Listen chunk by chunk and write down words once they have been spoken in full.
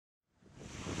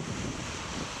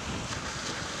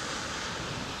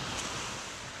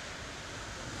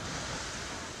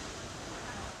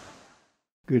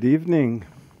Good evening.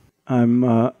 I'm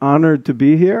honored to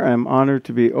be here. I'm honored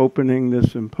to be opening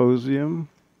this symposium.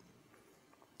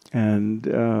 And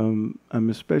I'm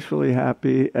especially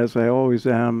happy, as I always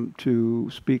am, to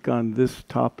speak on this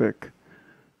topic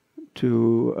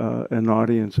to an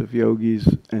audience of yogis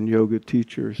and yoga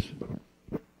teachers.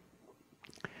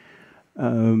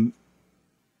 You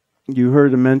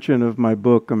heard a mention of my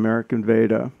book, American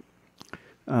Veda.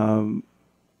 In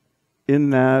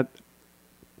that,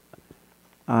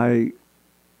 I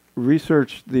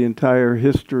researched the entire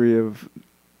history of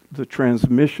the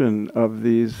transmission of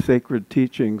these sacred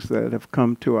teachings that have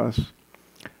come to us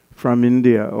from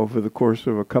India over the course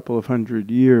of a couple of hundred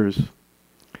years.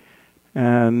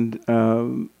 And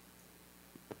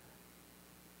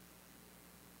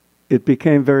it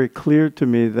became very clear to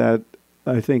me that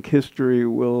I think history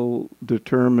will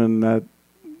determine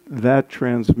that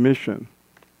transmission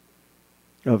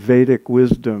of Vedic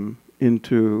wisdom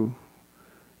into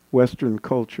Western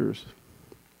cultures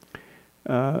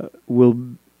will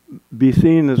be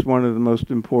seen as one of the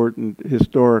most important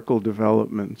historical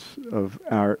developments of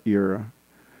our era.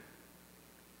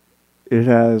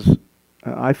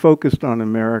 I focused on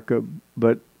America,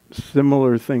 but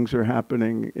similar things are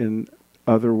happening in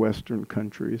other Western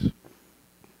countries.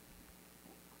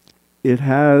 It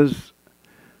has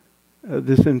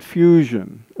this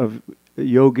infusion of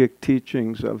yogic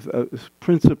teachings, of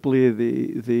principally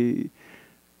the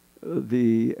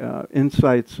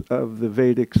insights of the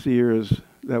Vedic seers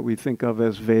that we think of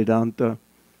as Vedanta,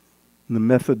 the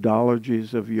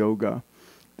methodologies of yoga.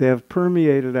 They have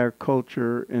permeated our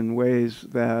culture in ways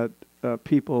that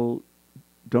people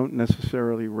don't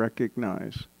necessarily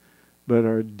recognize, but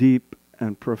are deep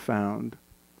and profound,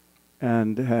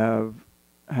 and have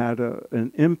had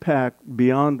an impact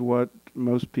beyond what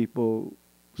most people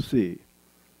see.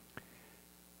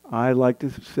 I like to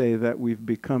say that we're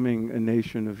becoming a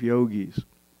nation of yogis.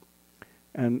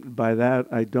 And by that,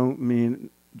 I don't mean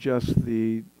just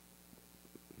the,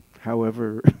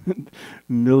 however,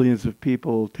 millions of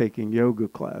people taking yoga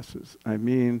classes. I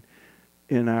mean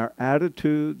in our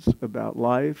attitudes about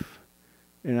life,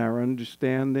 in our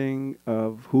understanding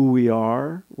of who we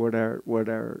are, what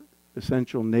our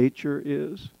essential nature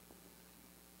is,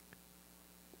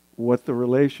 what the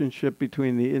relationship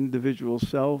between the individual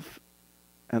self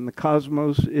and the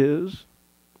cosmos is,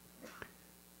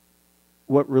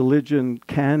 what religion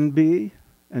can be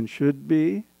and should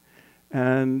be,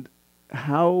 and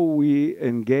how we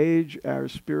engage our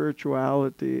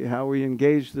spirituality, how we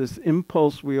engage this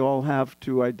impulse we all have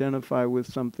to identify with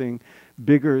something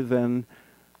bigger than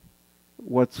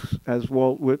what's, as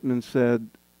Walt Whitman said,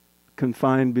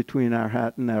 confined between our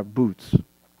hat and our boots.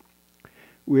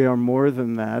 We are more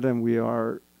than that, and we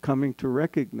are coming to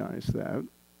recognize that.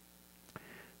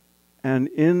 And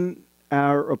in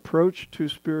our approach to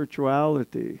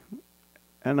spirituality,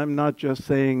 and I'm not just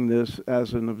saying this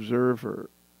as an observer,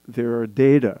 there are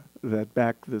data that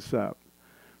back this up.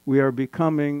 We are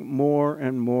becoming more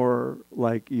and more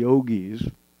like yogis.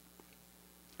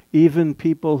 Even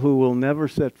people who will never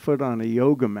set foot on a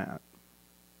yoga mat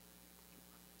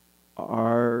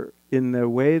are, in the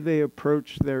way they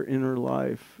approach their inner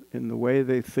life, in the way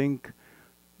they think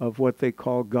of what they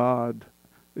call God,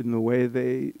 in the way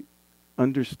they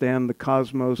understand the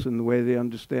cosmos, in the way they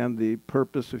understand the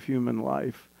purpose of human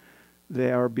life,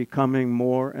 they are becoming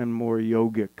more and more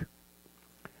yogic.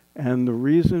 And the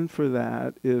reason for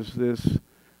that is this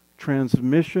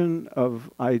transmission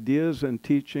of ideas and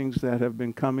teachings that have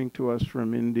been coming to us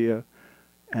from India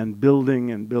and building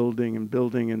and building and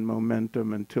building in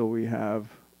momentum until we have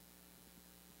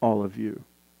all of you.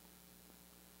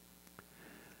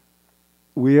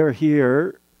 We are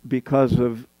here because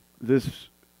of this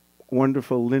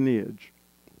wonderful lineage.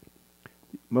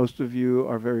 Most of you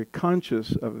are very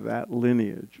conscious of that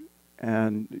lineage,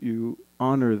 and you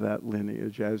honor that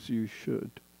lineage as you should.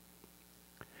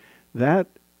 That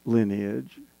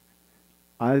lineage,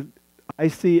 I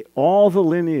see all the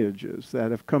lineages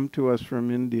that have come to us from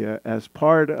India as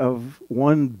part of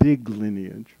one big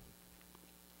lineage,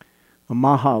 a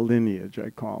Maha lineage, I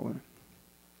call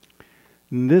it.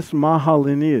 And this Maha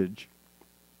lineage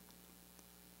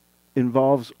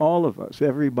involves all of us.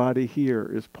 Everybody here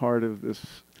is part of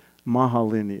this Maha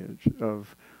lineage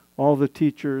of all the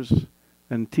teachers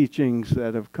and teachings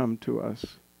that have come to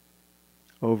us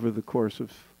over the course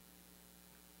of,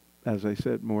 as I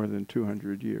said, more than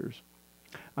 200 years.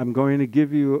 I'm going to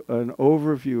give you an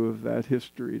overview of that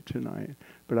history tonight,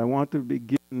 but I want to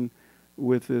begin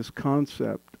with this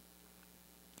concept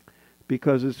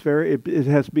because it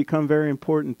has become very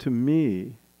important to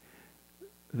me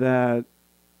that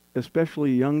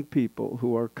especially young people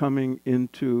who are coming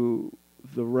into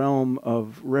of the realm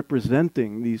of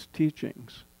representing these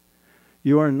teachings.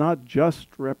 You are not just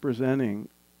representing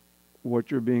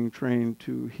what you're being trained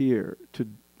to hear,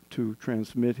 to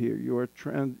transmit here.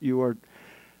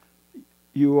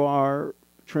 You are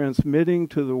transmitting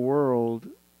to the world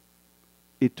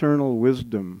eternal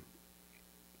wisdom,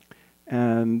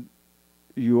 and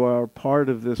you are part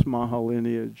of this Maha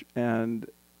lineage, and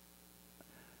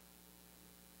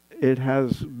it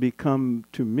has become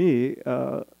to me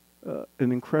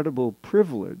an incredible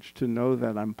privilege to know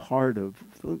that I'm part of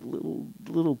a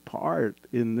little part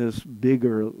in this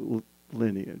bigger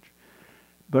lineage.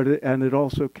 But it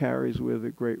also carries with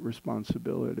it great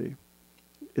responsibility.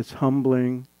 It's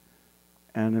humbling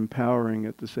and empowering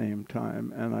at the same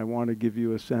time, and I want to give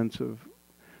you a sense of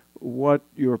what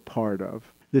you're part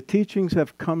of. The teachings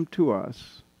have come to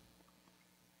us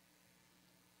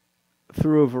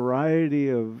through a variety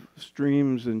of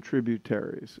streams and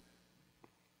tributaries.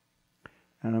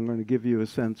 And I'm going to give you a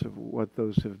sense of what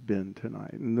those have been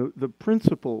tonight. And the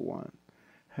principal one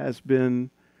has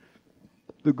been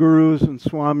the gurus and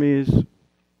swamis,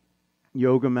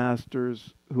 yoga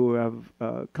masters who have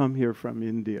come here from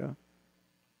India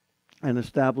and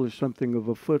established something of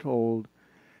a foothold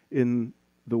in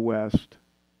the West.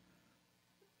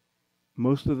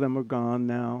 Most of them are gone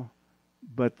now,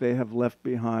 but they have left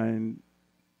behind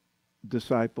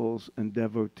disciples and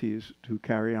devotees to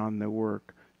carry on their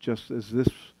work, just as this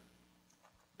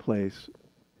place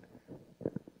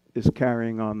is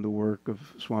carrying on the work of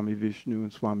Swami Vishnu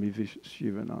and Swami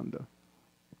Vishnudevananda.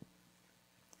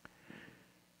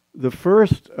 The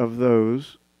first of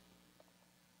those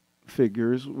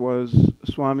figures was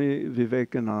Swami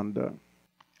Vivekananda.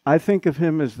 I think of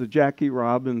him as the Jackie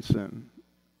Robinson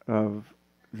of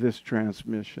this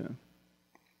transmission.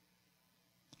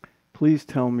 Please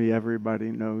tell me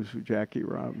everybody knows who Jackie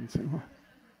Robinson was.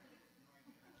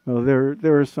 Well,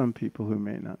 there are some people who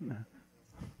may not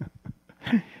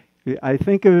know. I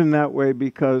think of him that way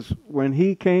because when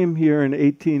he came here in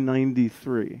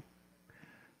 1893,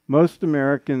 most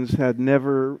Americans had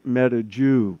never met a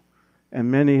Jew, and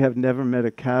many have never met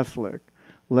a Catholic,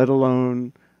 let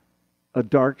alone a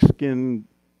dark-skinned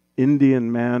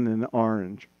Indian man in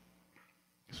orange.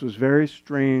 This was very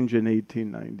strange in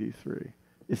 1893.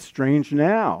 It's strange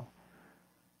now,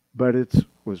 but it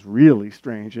was really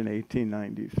strange in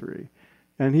 1893.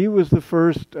 And he was the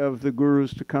first of the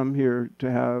gurus to come here to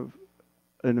have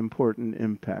an important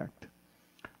impact.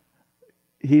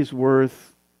 He's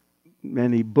worth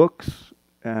many books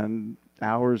and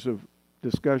hours of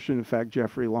discussion. In fact,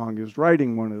 Jeffrey Long is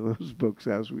writing one of those books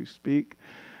as we speak.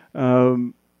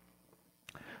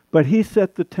 But he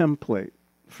set the template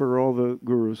for all the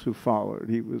gurus who followed.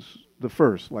 He was the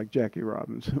first, like Jackie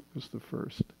Robinson was the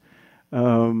first.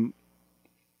 And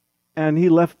he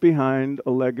left behind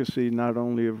a legacy not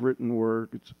only of written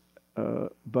words,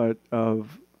 but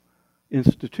of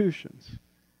institutions.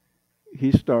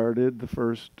 He started the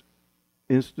first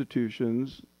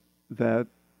institutions that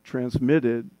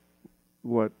transmitted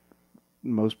what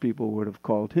most people would have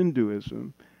called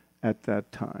Hinduism at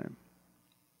that time.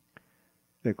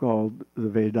 They're called the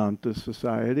Vedanta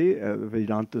Society. The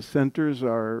Vedanta centers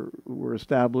were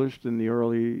established in the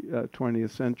early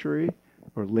 20th century,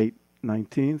 or late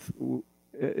 19th,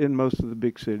 in most of the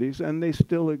big cities, and they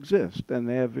still exist, and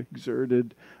they have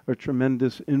exerted a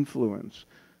tremendous influence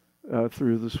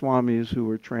through the swamis who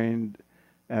were trained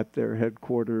at their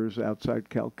headquarters outside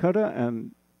Calcutta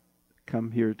and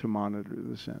come here to monitor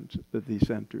the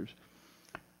centers.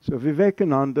 So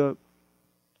Vivekananda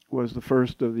was the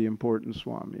first of the important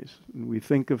swamis, and we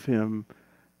think of him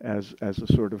as a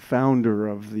sort of founder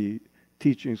of the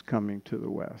teachings coming to the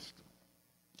West.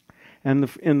 And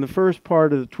in the first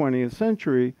part of the 20th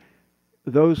century,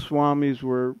 those swamis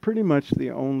were pretty much the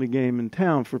only game in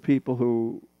town for people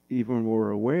who even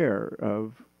were aware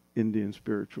of Indian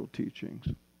spiritual teachings.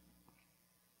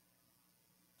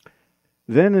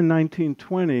 Then in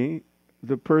 1920,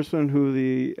 the person who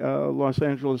the Los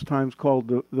Angeles Times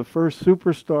called the first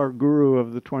superstar guru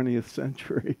of the 20th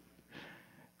century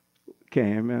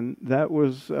came, and that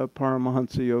was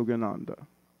Paramahansa Yogananda.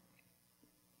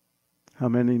 How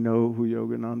many know who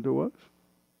Yogananda was?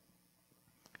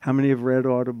 How many have read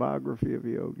Autobiography of a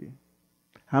Yogi?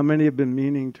 How many have been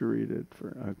meaning to read it?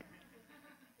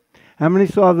 How many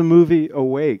saw the movie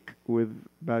Awake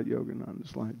about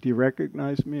Yogananda's life? Do you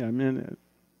recognize me? I'm in it.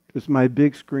 It's my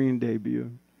big screen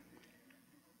debut.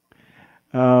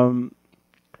 I'm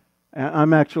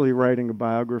actually writing a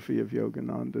biography of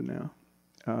Yogananda now.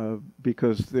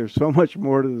 Because there's so much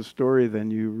more to the story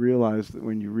than you realize that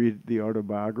when you read the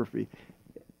autobiography.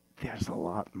 There's a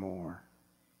lot more.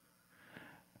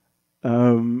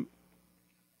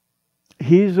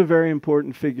 he's a very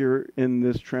important figure in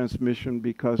this transmission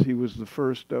because he was the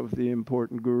first of the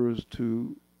important gurus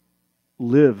to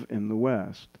live in the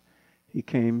West. He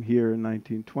came here in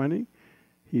 1920.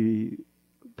 He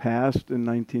passed in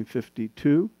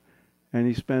 1952, and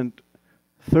he spent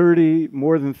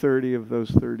more than 30 of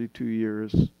those 32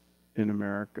 years in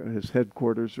America. His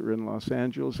headquarters are in Los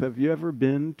Angeles. Have you ever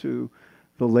been to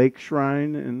the Lake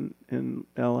Shrine in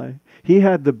LA? He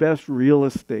had the best real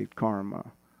estate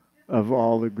karma of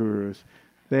all the gurus.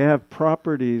 They have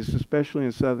properties, especially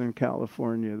in Southern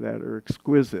California, that are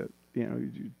exquisite.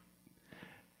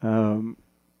 And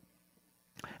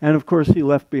of course, he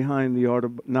left behind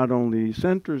not only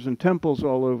centers and temples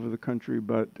all over the country,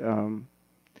 but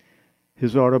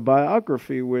his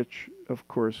autobiography, which, of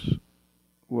course,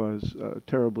 was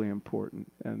terribly important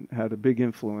and had a big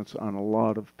influence on a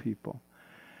lot of people.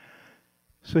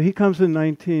 So he comes in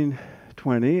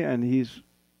 1920, and he's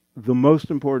the most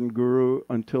important guru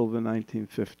until the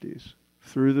 1950s,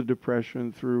 through the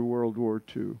Depression, through World War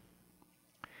II.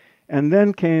 And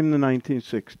then came the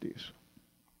 1960s.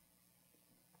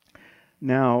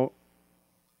 Now,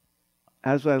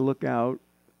 as I look out,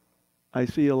 I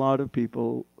see a lot of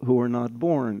people who were not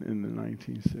born in the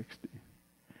 1960s.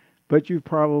 But you've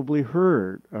probably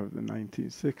heard of the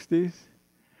 1960s.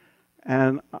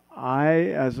 And I,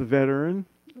 as a veteran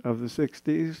of the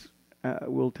 60s,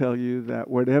 will tell you that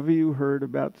whatever you heard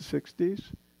about the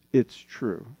 60s, it's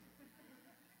true.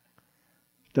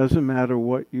 Doesn't matter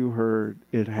what you heard,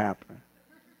 it happened.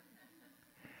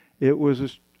 It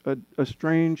was a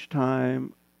strange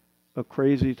time, a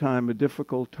crazy time, a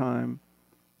difficult time.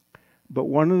 But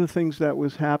one of the things that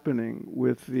was happening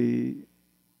with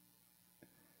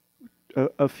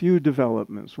a few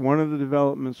developments. One of the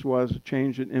developments was a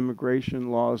change in immigration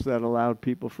laws that allowed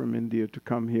people from India to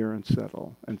come here and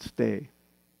settle and stay.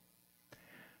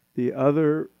 The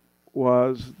other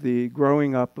was the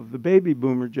growing up of the baby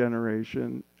boomer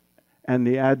generation and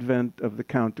the advent of the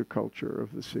counterculture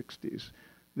of the 60s.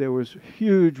 There was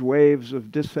huge waves of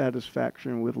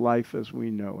dissatisfaction with life as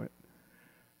we know it.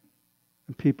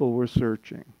 And people were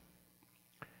searching.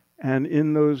 And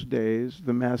in those days,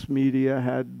 the mass media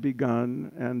had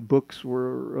begun, and books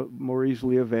were more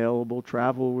easily available,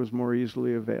 travel was more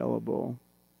easily available.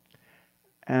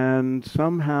 And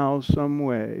somehow, some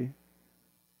way,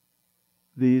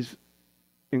 these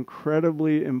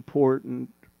incredibly important,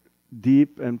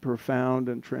 deep and profound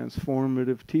and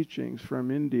transformative teachings from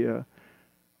India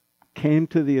came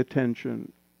to the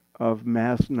attention of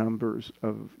mass numbers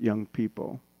of young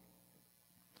people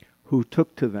who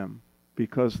took to them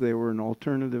because they were an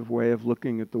alternative way of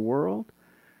looking at the world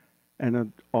and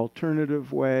an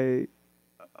alternative way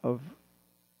of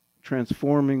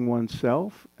transforming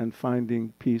oneself and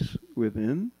finding peace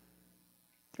within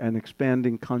and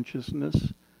expanding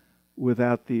consciousness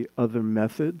without the other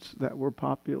methods that were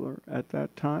popular at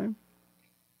that time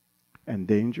and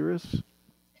dangerous.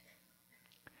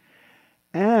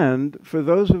 And for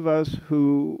those of us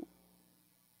who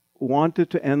wanted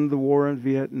to end the war in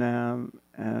Vietnam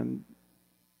and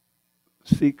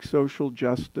seek social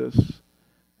justice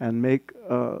and make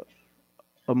a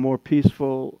more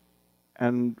peaceful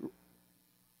and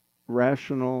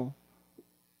rational,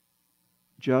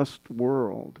 just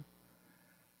world,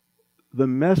 the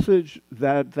message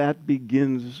that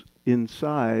begins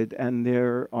inside, and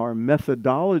there are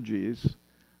methodologies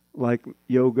like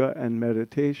yoga and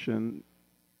meditation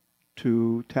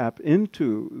to tap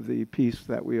into the peace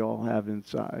that we all have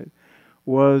inside,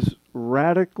 was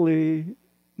radically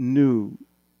new,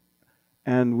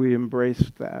 and we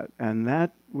embraced that. And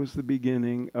that was the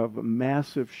beginning of a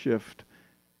massive shift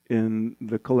in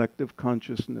the collective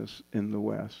consciousness in the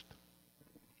West.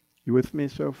 You with me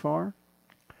so far?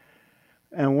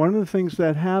 And one of the things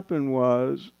that happened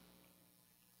was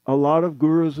a lot of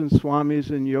gurus and swamis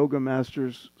and yoga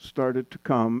masters started to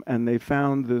come, and they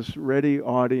found this ready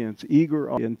audience, eager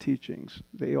audience in teachings.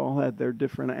 They all had their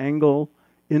different angle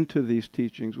into these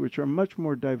teachings, which are much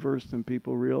more diverse than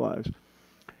people realize.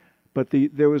 But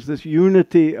there was this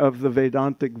unity of the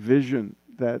Vedantic vision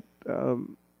that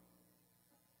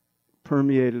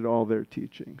permeated all their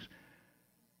teachings.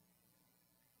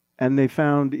 And they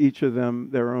found each of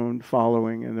them their own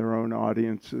following and their own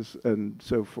audiences and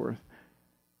so forth.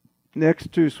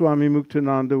 Next to Swami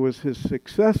Muktananda was his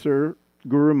successor,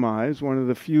 Guru Mais, one of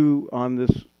the few on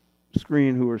this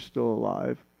screen who are still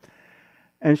alive.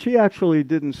 And she actually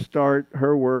didn't start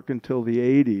her work until the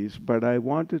 80s, but I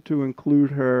wanted to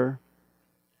include her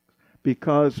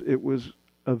because it was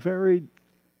a very,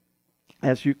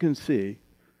 as you can see,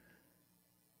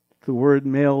 the word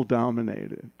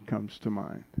male-dominated comes to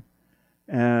mind.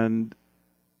 And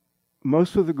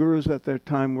most of the gurus at that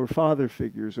time were father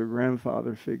figures or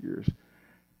grandfather figures.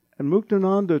 And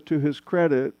Muktananda, to his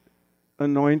credit,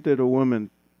 anointed a woman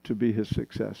to be his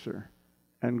successor.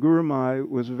 And Guru Mai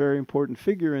was a very important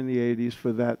figure in the 80s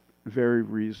for that very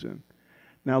reason.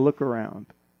 Now look around.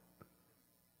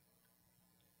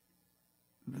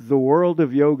 The world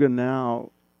of yoga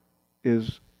now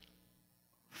is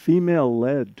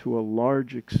female-led to a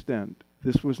large extent.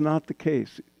 This was not the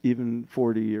case even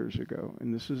 40 years ago,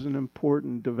 and this is an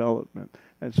important development.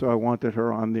 And so I wanted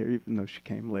her on there, even though she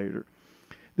came later.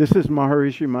 This is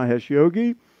Maharishi Mahesh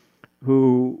Yogi,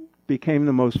 who became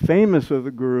the most famous of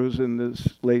the gurus in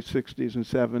the late 60s and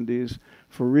 70s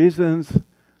for reasons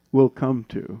we'll come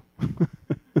to.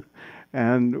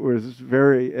 And was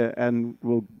very, and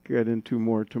we'll get into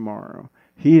more tomorrow.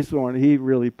 He's the one, he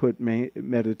really put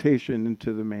meditation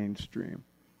into the mainstream.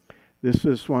 This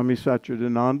is Swami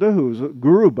Satchidananda, who's a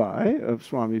Guru Bhai of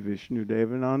Swami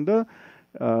Vishnudevananda.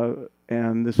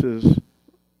 And this is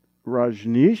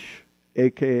Rajneesh,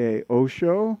 a.k.a.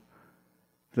 Osho,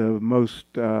 the most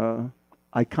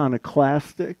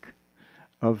iconoclastic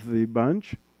of the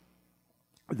bunch.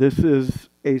 This is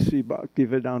A.C.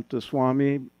 Bhaktivedanta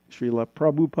Swami Srila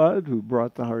Prabhupada, who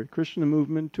brought the Hare Krishna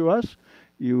movement to us.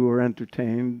 You were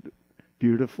entertained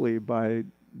beautifully by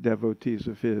devotees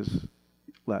of his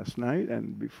last night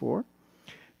and before.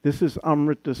 This is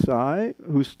Amrita Sai,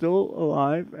 who's still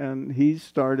alive, and he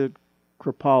started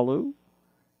Kripalu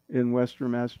in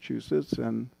Western Massachusetts,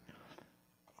 and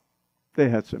they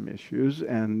had some issues,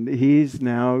 and he's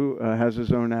now has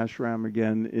his own ashram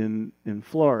again in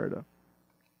Florida.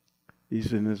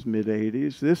 He's in his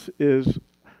mid-80s. This is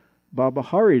Baba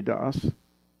Haridas,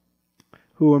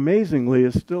 who amazingly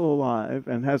is still alive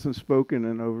and hasn't spoken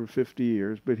in over 50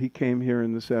 years, but he came here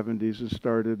in the 70s and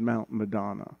started Mount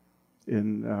Madonna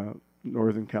in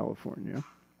Northern California.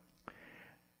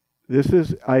 This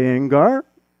is Iyengar.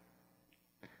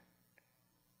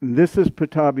 This is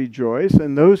Patabi Joyce,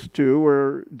 and those two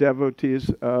were devotees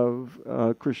of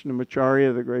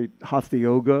Krishnamacharya, the great Hatha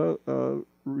Yoga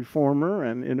reformer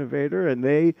and innovator, and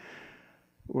they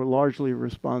were largely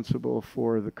responsible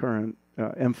for the current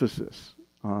emphasis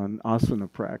on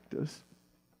asana practice,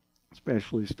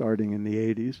 especially starting in the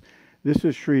 80s. This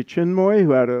is Sri Chinmoy,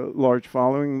 who had a large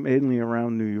following mainly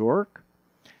around New York.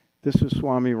 This is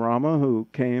Swami Rama, who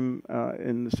came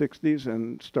in the 60s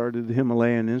and started the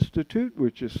Himalayan Institute,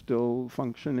 which is still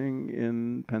functioning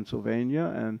in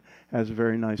Pennsylvania and has a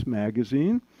very nice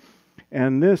magazine.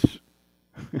 And this,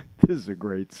 this is a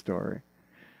great story.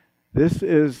 This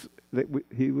is,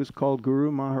 he was called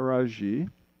Guru Maharaji.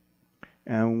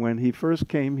 And when he first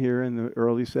came here in the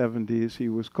early 70s, he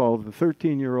was called the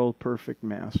 13-year-old perfect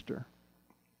master.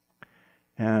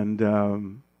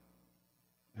 And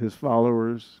his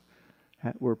followers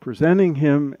were presenting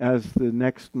him as the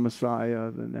next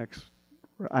Messiah, the next...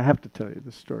 I have to tell you,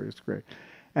 this story is great.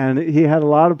 And he had a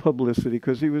lot of publicity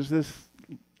because he was this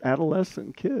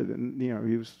adolescent kid. And, you know,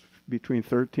 he was between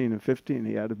 13 and 15.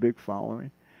 He had a big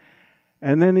following.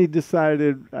 And then he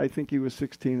decided, I think he was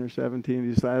 16 or 17,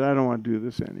 he decided, I don't want to do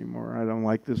this anymore. I don't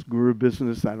like this guru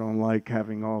business. I don't like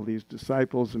having all these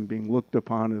disciples and being looked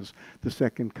upon as the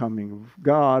second coming of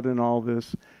God and all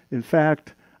this. In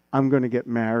fact, I'm going to get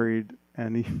married.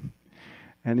 And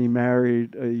he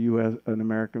married an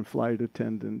American flight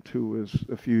attendant who was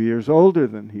a few years older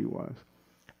than he was.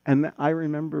 And I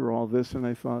remember all this, and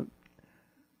I thought,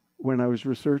 when I was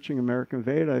researching American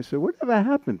Veda, I said, whatever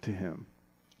happened to him?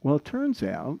 Well, it turns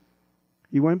out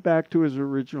he went back to his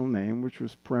original name, which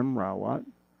was Prem Rawat,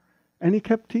 and he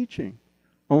kept teaching,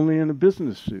 only in a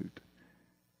business suit.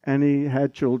 And he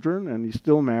had children, and he's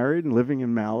still married and living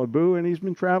in Malibu, and he's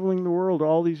been traveling the world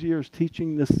all these years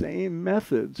teaching the same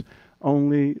methods,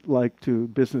 only like to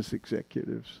business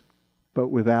executives, but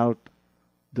without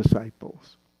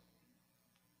disciples.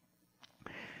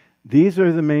 These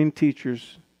are the main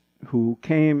teachers who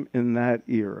came in that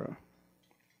era.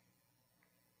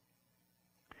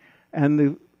 And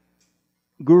the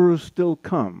gurus still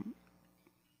come.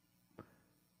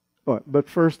 But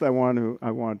first I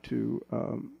want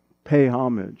to pay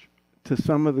homage to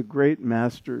some of the great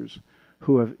masters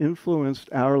who have influenced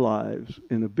our lives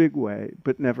in a big way,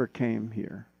 but never came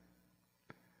here.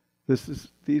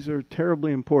 These are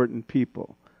terribly important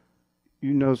people.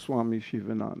 You know Swami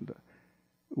Sivananda.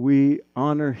 We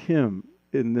honor him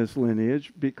in this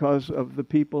lineage because of the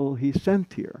people he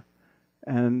sent here.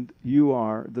 And you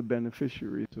are the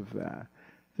beneficiaries of that.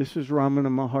 This is Ramana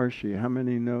Maharshi. How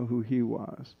many know who he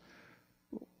was?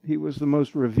 He was the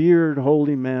most revered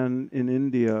holy man in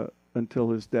India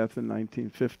until his death in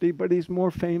 1950, but he's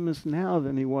more famous now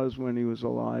than he was when he was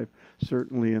alive,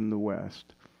 certainly in the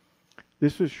West.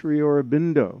 This is Sri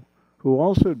Aurobindo, who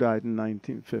also died in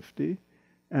 1950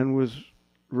 and was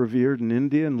revered in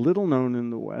India and little known in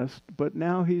the West, but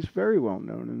now he's very well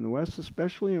known in the West,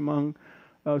 especially among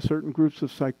certain groups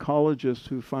of psychologists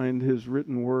who find his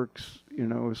written works,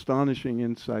 astonishing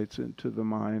insights into the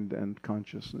mind and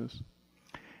consciousness.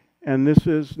 And this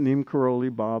is Neem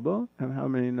Karoli Baba, and how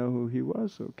many know who he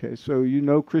was? Okay, so you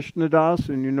know Krishnadas,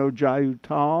 and you know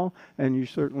Jayutal, and you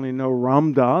certainly know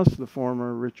Ram Das, the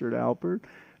former Richard Alpert.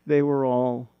 They were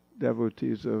all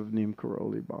devotees of Neem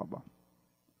Karoli Baba.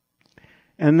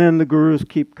 And then the gurus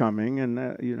keep coming, and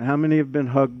how many have been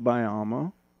hugged by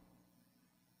Amma?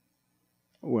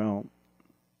 Well,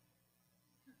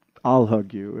 I'll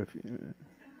hug you at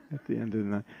the end of the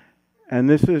night. And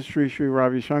this is Sri Sri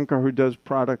Ravi Shankar, who does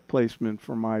product placement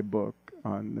for my book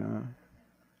on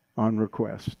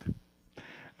request.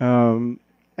 But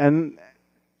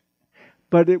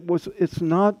it's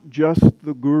not just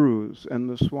the gurus and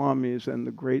the swamis and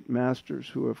the great masters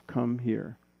who have come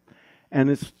here. And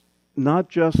it's not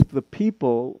just the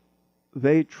people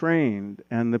they trained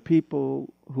and the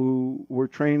people who were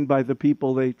trained by the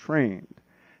people they trained.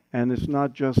 And it's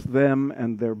not just them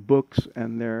and their books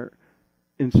and their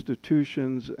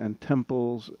institutions and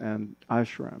temples and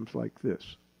ashrams like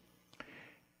this.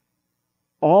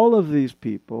 All of these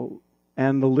people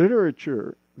and the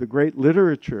literature, the great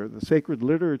literature, the sacred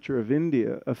literature of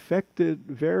India, affected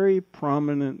very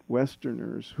prominent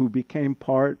Westerners who became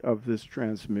part of this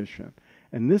transmission.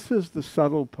 And this is the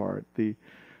subtle part, the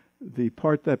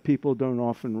part that people don't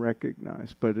often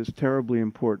recognize, but is terribly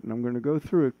important. I'm going to go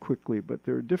through it quickly, but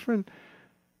there are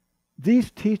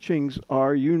these teachings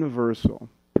are universal.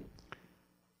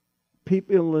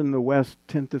 People in the West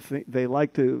tend to think, they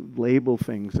like to label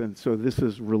things, and so this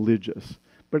is religious,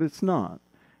 but it's not.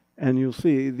 And you'll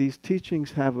see these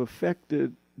teachings have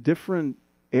affected different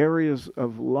areas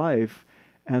of life,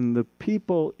 and the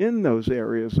people in those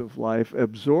areas of life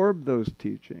absorbed those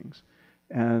teachings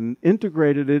and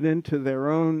integrated it into their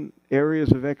own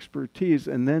areas of expertise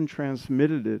and then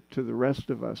transmitted it to the rest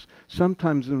of us,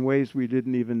 sometimes in ways we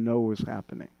didn't even know was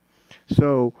happening.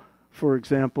 So, for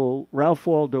example, Ralph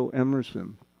Waldo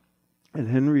Emerson and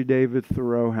Henry David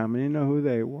Thoreau, how many know who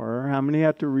they were? How many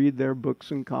had to read their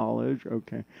books in college?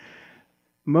 Okay.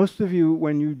 Most of you,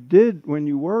 when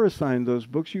you were assigned those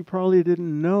books, you probably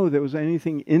didn't know there was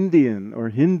anything Indian or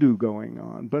Hindu going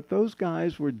on. But those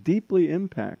guys were deeply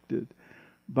impacted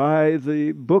by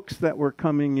the books that were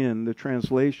coming in, the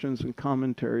translations and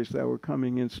commentaries that were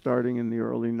coming in starting in the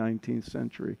early 19th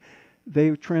century.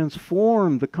 They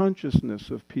transformed the consciousness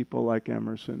of people like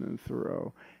Emerson and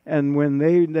Thoreau. And when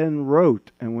they then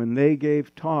wrote, and when they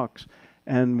gave talks,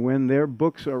 and when their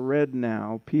books are read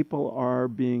now, people are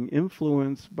being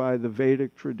influenced by the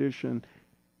Vedic tradition,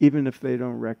 even if they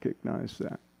don't recognize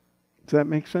that. Does that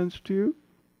make sense to you?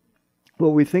 What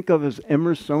we think of as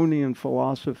Emersonian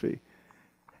philosophy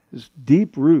has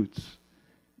deep roots,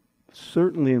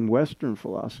 certainly in Western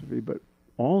philosophy, but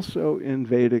also in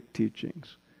Vedic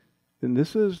teachings. And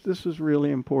this is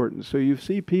really important. So you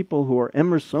see people who are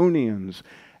Emersonians,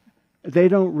 they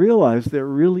don't realize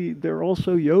they're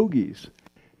also yogis.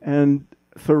 And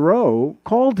Thoreau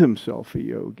called himself a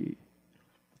yogi.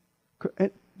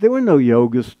 There were no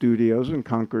yoga studios in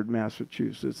Concord,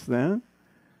 Massachusetts then.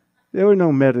 There were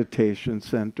no meditation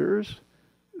centers.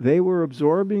 They were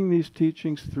absorbing these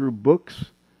teachings through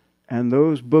books, and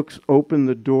those books opened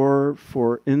the door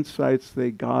for insights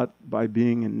they got by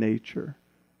being in nature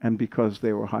and because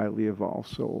they were highly evolved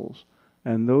souls.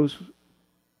 And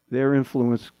their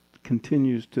influence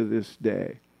continues to this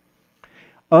day.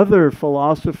 Other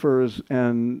philosophers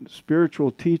and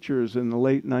spiritual teachers in the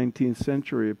late 19th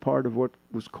century, a part of what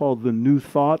was called the New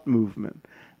Thought movement,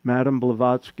 Madame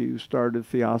Blavatsky, who started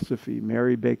Theosophy,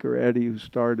 Mary Baker Eddy, who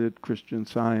started Christian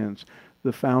Science,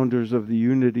 the founders of the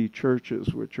Unity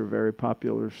churches, which are very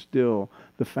popular still,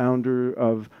 the founder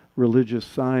of religious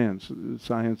science, the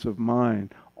science of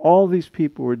mind. All these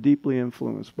people were deeply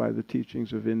influenced by the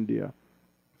teachings of India.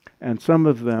 And some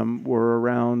of them were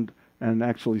around and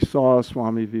actually saw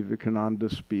Swami Vivekananda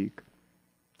speak.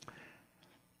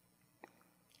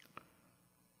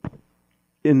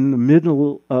 In the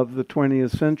middle of the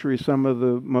 20th century, some of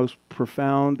the most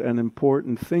profound and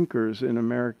important thinkers in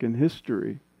American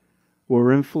history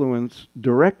were influenced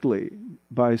directly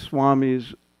by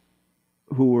swamis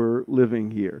who were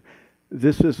living here.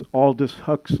 This is Aldous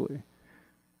Huxley.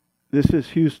 This is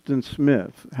Houston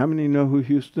Smith. How many know who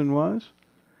Houston was?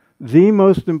 The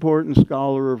most important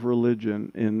scholar of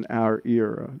religion in our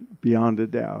era, beyond a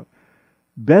doubt.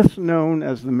 Best known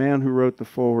as the man who wrote the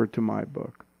foreword to my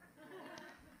book.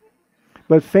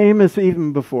 But famous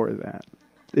even before that.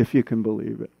 if you can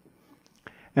believe it.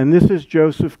 And this is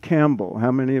Joseph Campbell.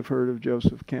 How many have heard of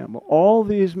Joseph Campbell? All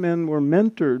these men were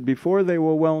mentored before they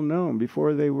were well known,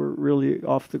 before they were really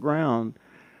off the ground,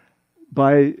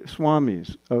 by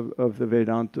swamis of the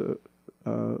Vedanta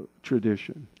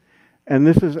tradition. And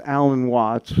this is Alan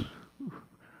Watts,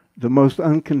 the most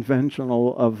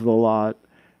unconventional of the lot.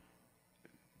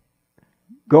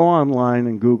 Go online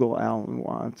and Google Alan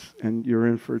Watts, and you're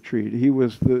in for a treat. He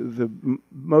was the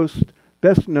most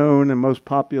best known and most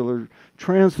popular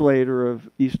translator of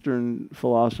Eastern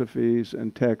philosophies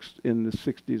and texts in the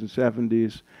 60s and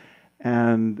 70s,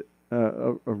 and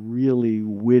a really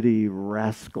witty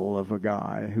rascal of a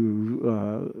guy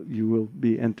who you will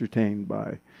be entertained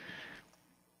by.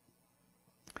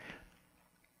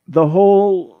 The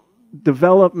whole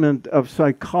development of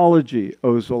psychology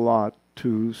owes a lot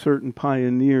to certain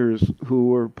pioneers who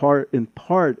were in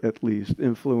part at least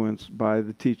influenced by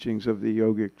the teachings of the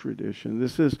yogic tradition.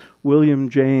 This is William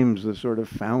James, the sort of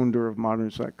founder of modern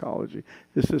psychology.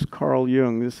 This is Carl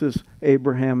Jung. This is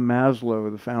Abraham Maslow,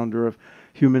 the founder of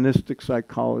humanistic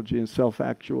psychology and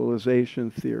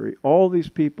self-actualization theory. All these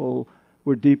people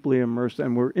were deeply immersed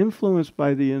and were influenced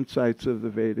by the insights of the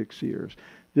Vedic seers.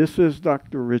 This is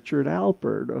Dr. Richard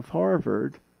Alpert of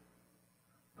Harvard,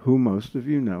 who most of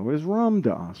you know as Ram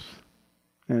Dass.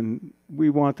 And we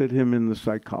wanted him in the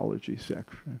psychology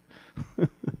section.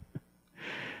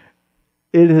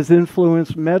 It has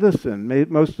influenced medicine.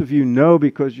 Most of you know,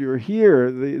 because you're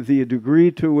here, the degree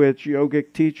to which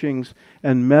yogic teachings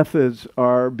and methods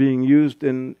are being used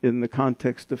in the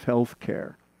context of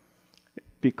healthcare,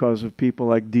 because of people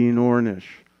like Dean Ornish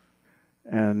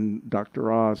and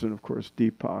Dr. Oz, and of course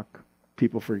Deepak.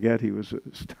 People forget he was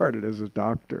started as a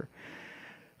doctor.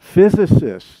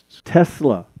 Physicists,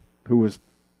 Tesla, who was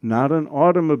not an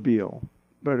automobile,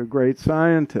 but a great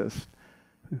scientist,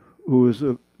 who was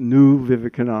a new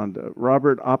Vivekananda.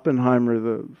 Robert Oppenheimer,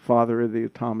 the father of the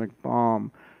atomic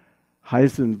bomb.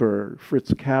 Heisenberg,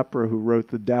 Fritz Capra, who wrote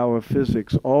the Tao of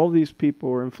Physics. All these people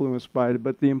were influenced by it.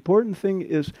 But the important thing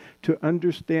is to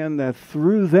understand that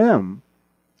through them,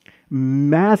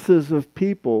 masses of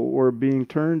people were being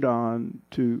turned on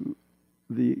to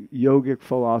the yogic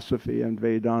philosophy and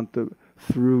Vedanta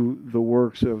through the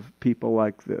works of people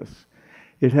like this.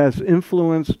 It has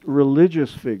influenced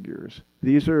religious figures.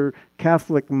 These are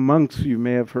Catholic monks you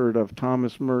may have heard of,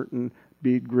 Thomas Merton,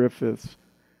 Bede Griffiths,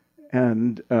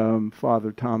 and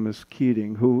Father Thomas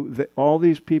Keating, all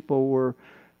these people were,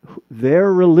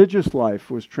 their religious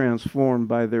life was transformed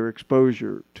by their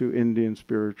exposure to Indian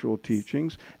spiritual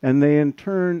teachings, and they in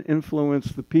turn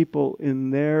influenced the people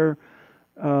in their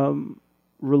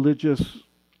religious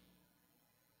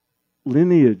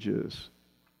lineages.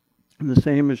 And the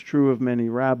same is true of many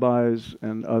rabbis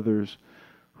and others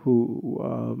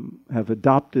who have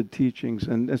adopted teachings.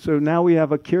 And so now we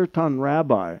have a kirtan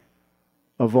rabbi,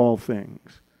 of all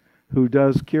things, who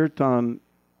does kirtan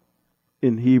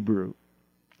in Hebrew.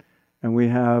 And we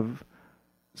have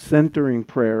centering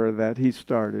prayer that he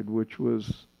started, which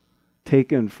was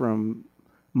taken from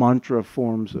mantra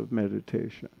forms of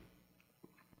meditation.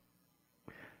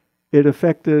 It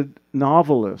affected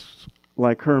novelists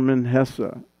like Hermann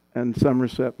Hesse and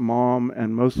Somerset Maugham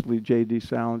and mostly J.D.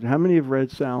 Salinger. How many have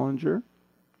read Salinger?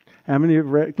 How many have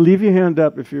read? Leave your hand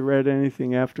up if you read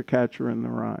anything after Catcher in the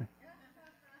Rye.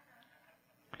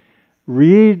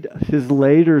 Read his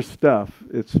later stuff.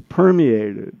 It's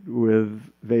permeated with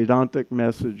Vedantic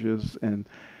messages and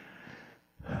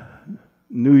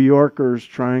New Yorkers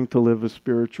trying to live a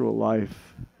spiritual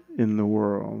life in the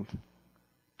world.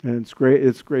 And it's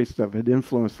great stuff. It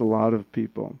influenced a lot of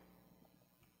people.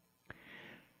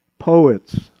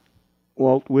 Poets,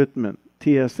 Walt Whitman,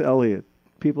 T.S. Eliot.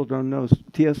 People don't know,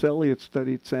 T.S. Eliot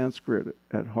studied Sanskrit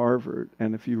at Harvard,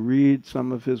 and if you read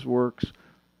some of his works,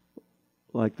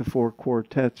 like the Four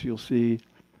Quartets, you'll see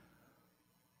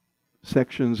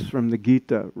sections from the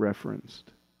Gita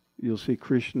referenced. You'll see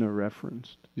Krishna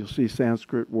referenced. You'll see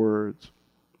Sanskrit words.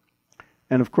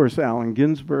 And of course, Allen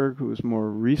Ginsberg, who is more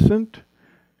recent,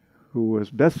 who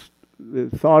was best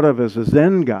thought of as a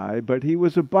Zen guy, but he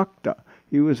was a bhakta.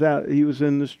 He was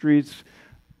in the streets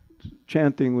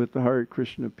chanting with the Hare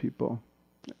Krishna people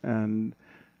and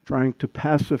trying to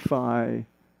pacify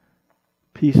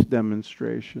peace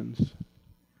demonstrations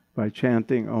by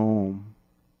chanting Om,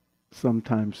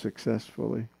 sometimes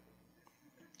successfully.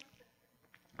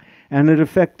 And it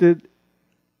affected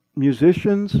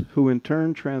musicians who in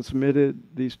turn transmitted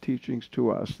these teachings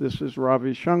to us. This is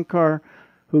Ravi Shankar,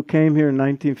 who came here in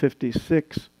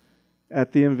 1956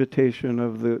 at the invitation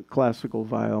of the classical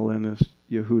violinist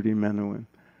Yehudi Menuhin.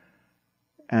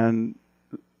 And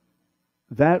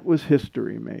that was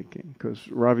history making, because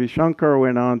Ravi Shankar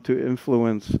went on to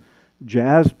influence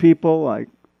jazz people like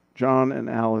John and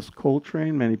Alice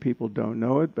Coltrane. Many people don't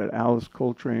know it, but Alice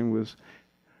Coltrane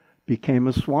became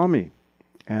a Swami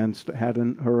and had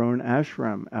her own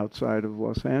ashram outside of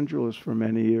Los Angeles for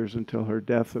many years until her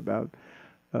death about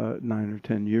 9 or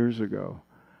 10 years ago.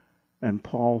 And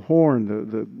Paul Horn,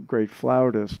 the great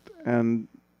flautist, and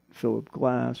Philip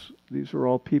Glass, these are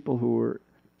all people who were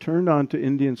turned on to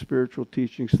Indian spiritual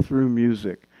teachings through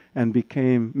music and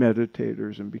became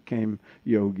meditators and became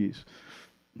yogis.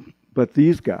 But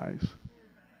these guys,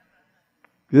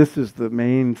 this is the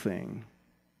main thing.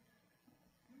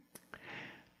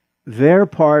 Their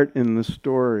part in the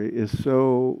story is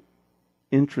so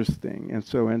interesting and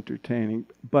so entertaining,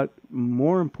 but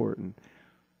more important,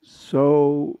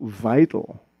 so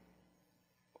vital.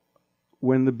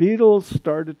 When the Beatles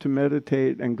started to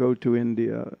meditate and go to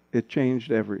India, it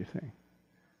changed everything.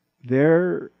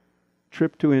 Their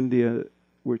trip to India,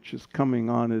 which is coming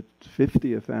on its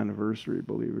 50th anniversary,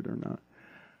 believe it or not,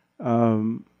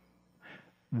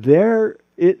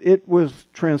 it was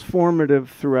transformative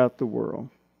throughout the world.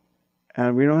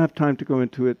 And we don't have time to go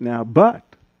into it now,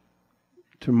 but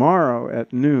tomorrow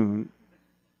at noon,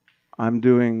 I'm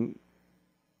doing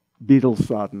Beatles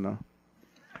sadhana.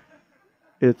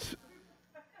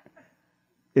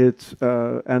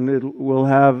 We'll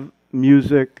have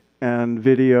music and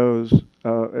videos,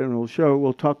 and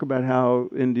we'll talk about how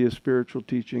India's spiritual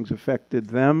teachings affected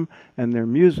them and their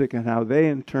music, and how they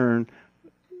in turn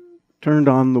turned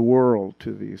on the world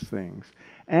to these things.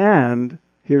 And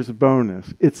here's a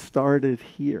bonus. It started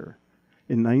here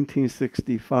in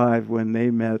 1965 when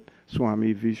they met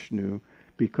Swami Vishnu,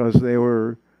 because they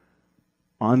were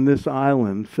on this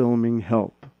island filming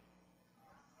Help.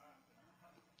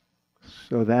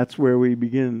 So that's where we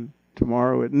begin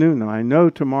tomorrow at noon. Now, I know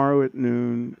tomorrow at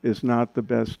noon is not the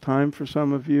best time for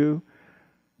some of you,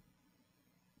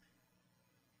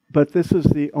 but this is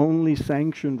the only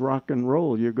sanctioned rock and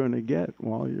roll you're going to get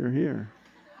while you're here.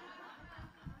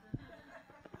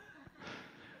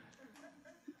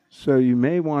 So you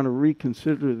may want to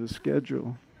reconsider the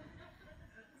schedule.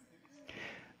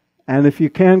 And if you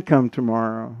can come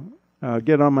tomorrow,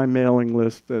 get on my mailing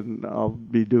list, and I'll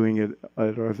be doing it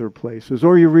at other places.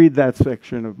 Or you read that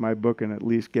section of my book and at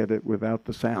least get it without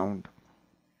the sound.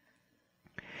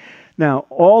 Now,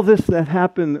 all this that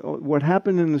happened, what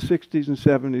happened in the 60s and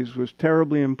 70s was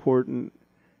terribly important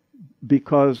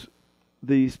because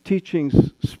these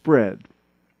teachings spread.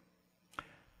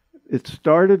 It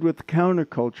started with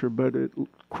counterculture, but it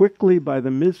quickly, by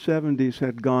the mid-70s,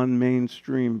 had gone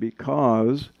mainstream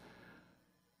because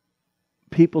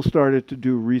people started to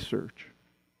do research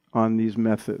on these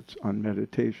methods, on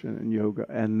meditation and yoga,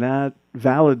 and that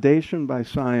validation by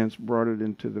science brought it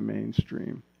into the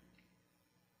mainstream.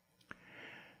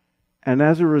 And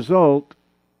as a result,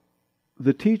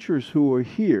 the teachers who were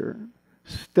here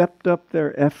stepped up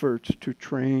their efforts to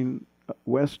train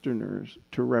Westerners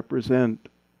to represent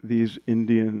these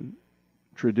Indian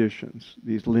traditions,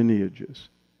 these lineages.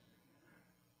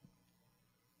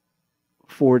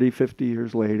 40, 50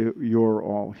 years later, you're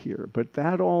all here. But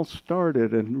that all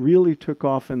started and really took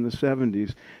off in the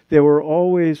 70s. There were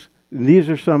always, these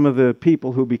are some of the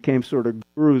people who became sort of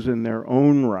gurus in their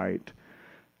own right,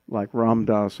 like Ram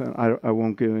Dass, and I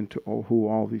won't go into who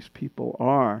all these people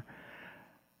are.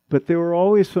 But there were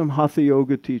always some Hatha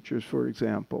Yoga teachers, for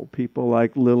example, people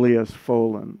like Lilias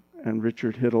Folan and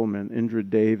Richard Hittleman, Indra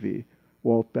Devi,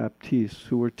 Walt Baptiste,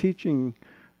 who were teaching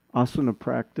asana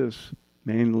practice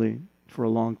mainly for a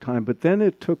long time. But then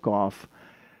it took off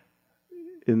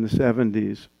in the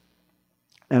 70s.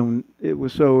 And it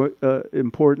was so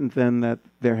important then that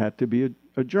there had to be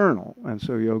a journal. And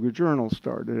so Yoga Journal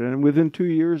started. And within 2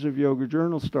 years of Yoga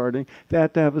Journal starting, they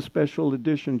had to have a special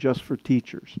edition just for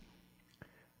teachers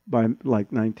by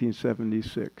like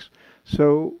 1976.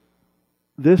 So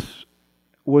this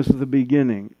was the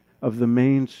beginning of the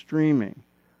mainstreaming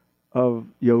of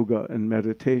yoga and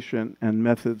meditation and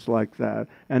methods like that.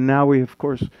 And now we, of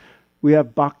course, we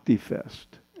have Bhakti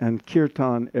Fest and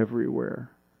Kirtan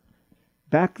everywhere.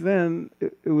 Back then,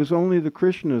 it was only the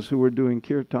Krishnas who were doing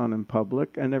Kirtan in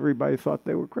public, and everybody thought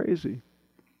they were crazy.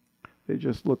 They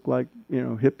just looked like,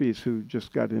 hippies who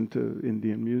just got into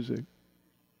Indian music.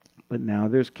 But now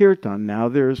there's Kirtan. Now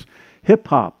there's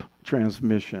hip-hop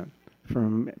transmission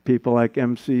from people like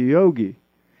MC Yogi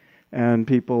and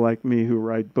people like me who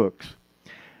write books.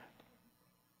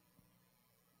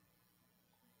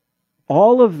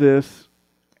 All of this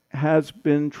has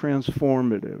been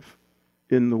transformative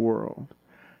in the world.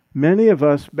 Many of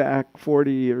us back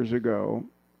 40 years ago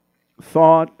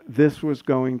thought this was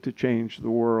going to change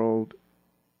the world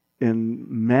in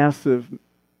massive,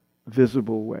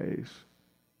 visible ways.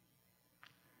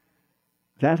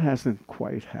 That hasn't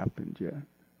quite happened yet.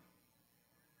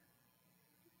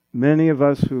 Many of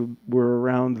us who were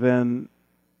around then,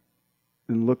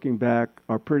 and looking back,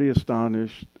 are pretty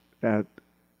astonished at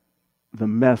the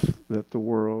mess that the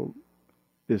world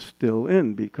is still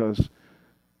in, because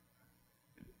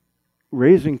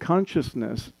raising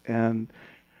consciousness and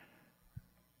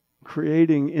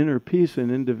creating inner peace in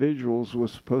individuals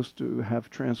was supposed to have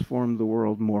transformed the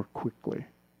world more quickly.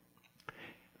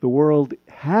 The world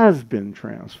has been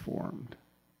transformed.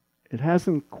 It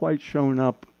hasn't quite shown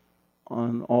up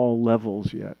on all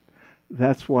levels yet.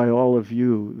 That's why all of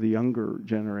you, the younger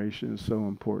generation, is so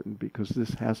important, because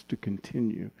this has to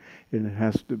continue, and it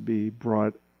has to be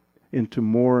brought into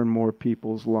more and more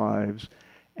people's lives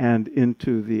and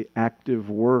into the active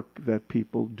work that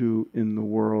people do in the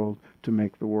world to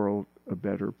make the world a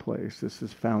better place. This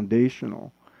is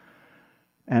foundational.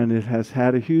 And it has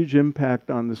had a huge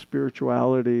impact on the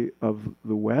spirituality of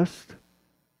the West.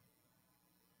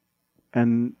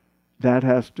 And that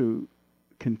has to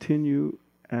continue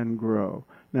and grow.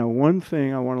 Now, one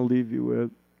thing I want to leave you with,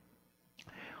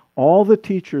 all the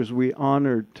teachers we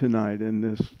honored tonight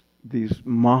in these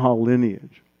Maha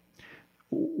lineage,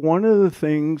 one of the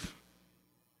things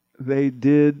they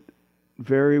did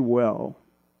very well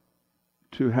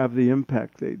to have the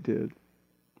impact they did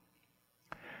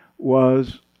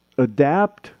was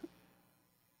adapt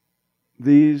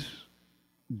these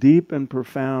deep and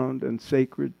profound and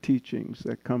sacred teachings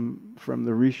that come from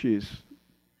the rishis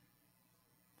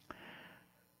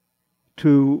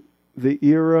to the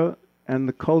era and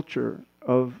the culture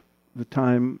of the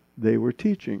time they were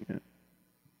teaching it.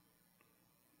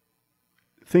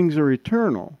 Things are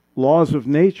eternal. Laws of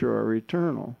nature are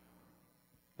eternal.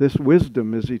 This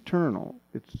wisdom is eternal.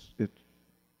 It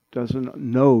doesn't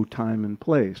know time and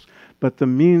place. But the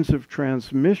means of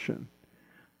transmission,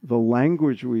 the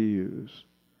language we use,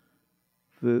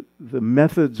 the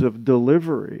methods of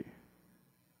delivery,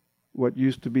 what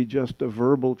used to be just a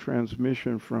verbal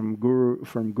transmission from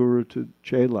guru to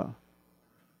chela,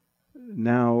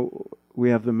 now we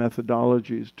have the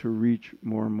methodologies to reach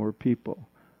more and more people.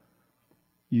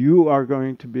 You are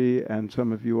going to be, and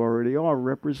some of you already are,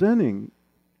 representing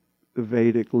the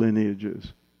Vedic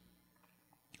lineages.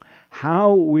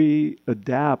 How we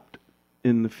adapt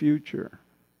in the future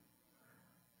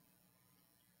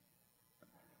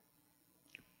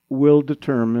will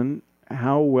determine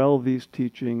how well these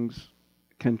teachings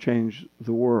can change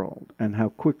the world, and how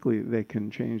quickly they can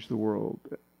change the world,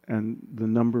 and the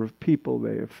number of people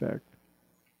they affect.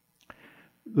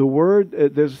 The word,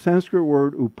 there's a Sanskrit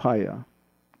word, upaya.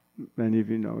 Many of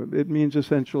you know it. It means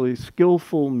essentially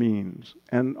skillful means.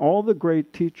 And all the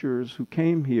great teachers who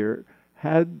came here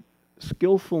had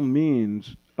skillful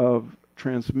means of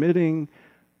transmitting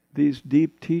these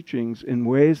deep teachings in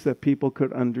ways that people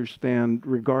could understand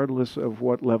regardless of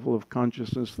what level of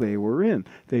consciousness they were in.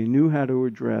 They knew how to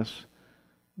address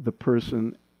the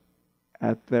person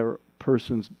at their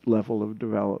person's level of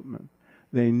development.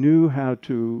 They knew how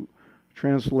to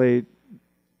translate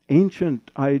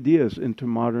ancient ideas into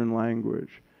modern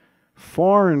language,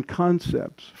 foreign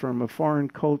concepts from a foreign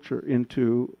culture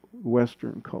into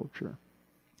Western culture.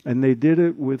 And they did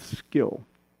it with skill.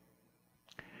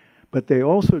 But they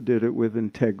also did it with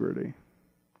integrity.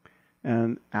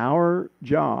 And our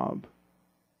job,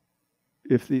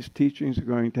 if these teachings are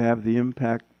going to have the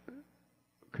impact,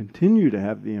 continue to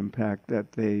have the impact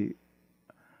that they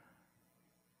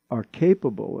are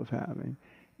capable of having,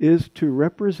 is to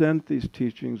represent these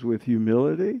teachings with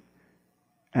humility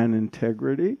and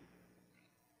integrity,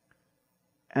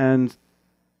 and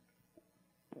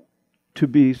to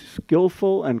be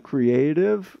skillful and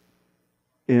creative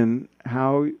in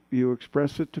how you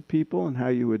express it to people and how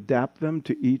you adapt them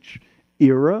to each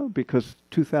era, because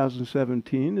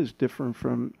 2017 is different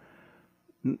from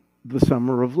the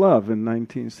Summer of Love in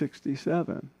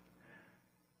 1967.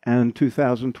 And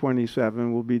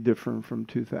 2027 will be different from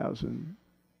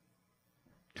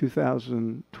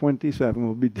 2027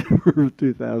 will be different from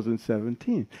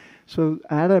 2017. So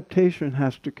adaptation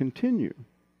has to continue.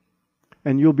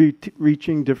 And you'll be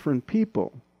reaching different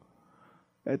people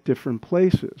at different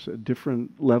places, at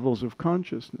different levels of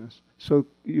consciousness. So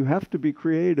you have to be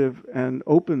creative and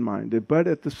open-minded, but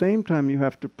at the same time you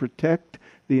have to protect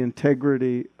the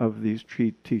integrity of these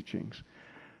teachings.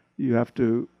 You have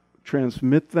to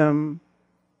transmit them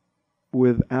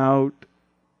without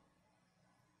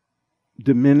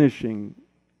diminishing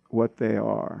what they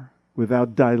are,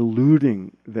 without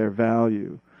diluting their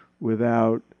value,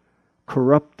 without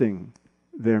corrupting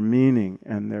their meaning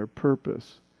and their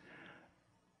purpose.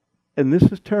 And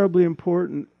this is terribly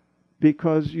important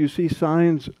because you see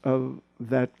signs of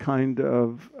that kind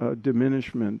of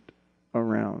diminishment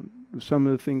around. Some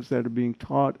of the things that are being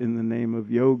taught in the name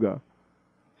of yoga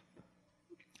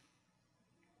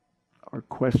are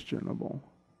questionable.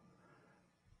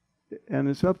 And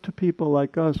it's up to people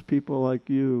like us, people like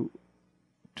you,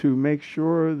 to make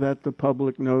sure that the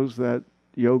public knows that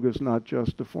yoga is not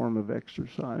just a form of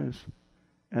exercise,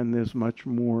 and there's much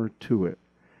more to it.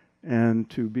 And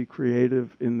to be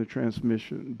creative in the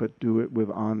transmission, but do it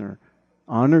with honor.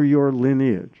 Honor your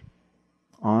lineage.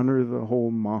 Honor the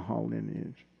whole Maha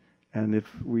lineage. And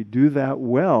if we do that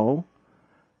well,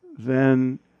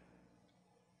 then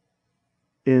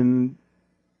in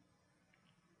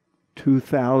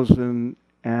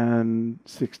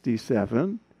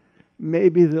 2067,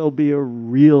 maybe there'll be a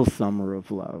real summer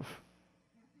of love,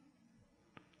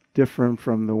 different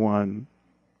from the one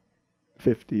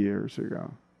 50 years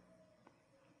ago.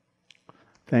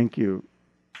 Thank you.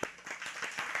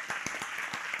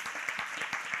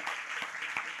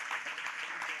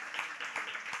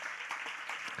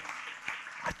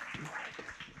 What do I do?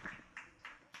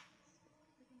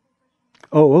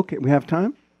 Oh, okay. We have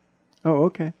time? Oh,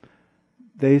 okay.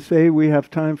 They say we have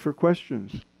time for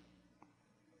questions.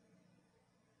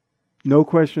 No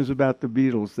questions about the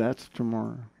Beatles. That's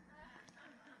tomorrow.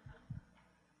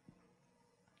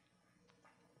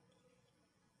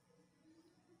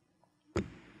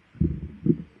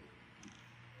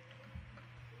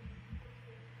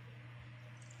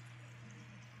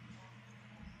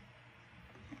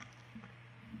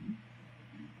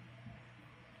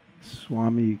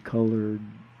 Swami colored.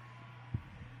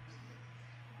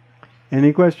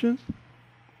 Any questions?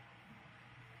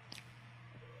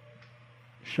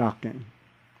 Shocking.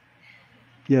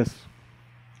 Yes.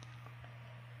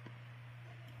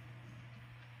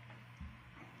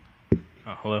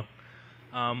 Hello.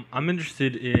 I'm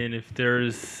interested in if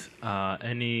there's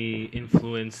any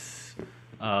influence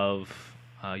of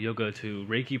yoga to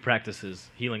Reiki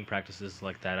practices, healing practices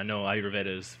like that. I know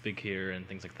Ayurveda is big here and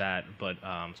things like that, but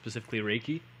specifically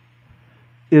Reiki.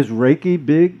 Is Reiki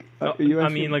big? I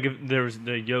mean, like if there's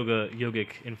the yogic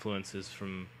influences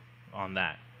on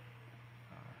that.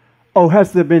 Oh,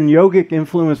 has there been yogic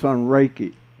influence on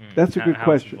Reiki? That's a good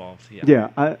question.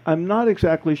 I'm not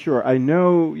exactly sure. I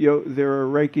know there are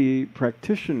Reiki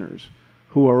practitioners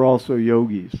who are also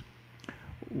yogis.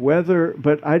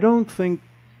 But I don't think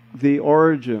the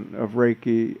origin of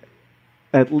Reiki,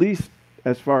 at least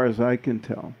as far as I can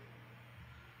tell,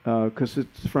 because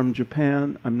it's from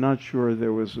Japan, I'm not sure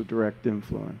there was a direct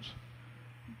influence.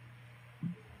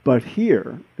 But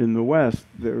here in the West,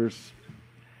 there's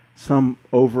some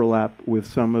overlap with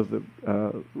some of the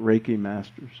Reiki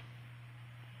masters.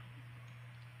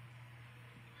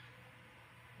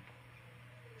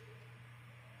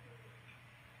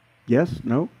 Yes?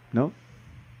 No? No?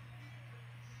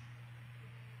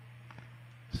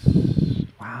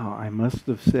 Wow, I must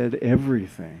have said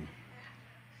everything.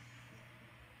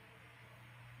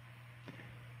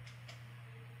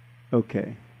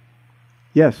 Okay.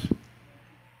 Yes?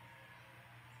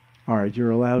 All right,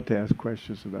 you're allowed to ask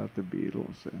questions about the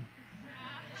Beatles.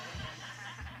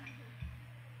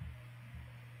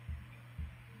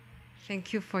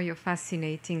 Thank you for your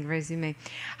fascinating resume.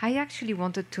 I actually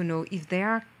wanted to know if there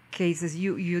are cases,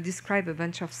 you describe a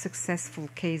bunch of successful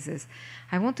cases.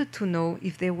 I wanted to know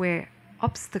if there were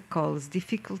obstacles,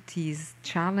 difficulties,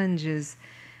 challenges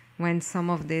when some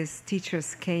of these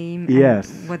teachers came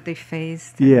and what they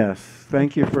faced. Yes,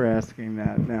 thank you for asking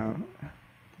that. Now,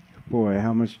 boy,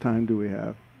 how much time do we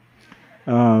have?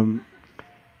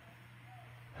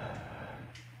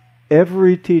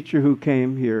 Every teacher who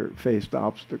came here faced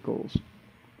obstacles,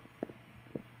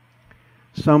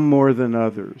 some more than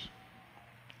others.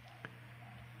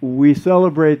 We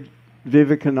celebrate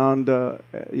Vivekananda,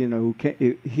 who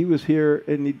came, he was here,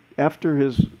 and after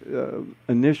his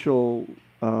initial,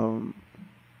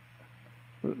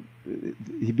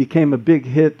 he became a big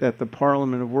hit at the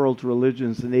Parliament of World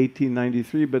Religions in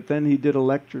 1893, but then he did a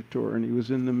lecture tour, and he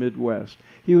was in the Midwest.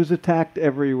 He was attacked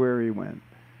everywhere he went.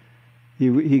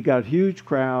 He got huge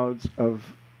crowds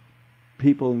of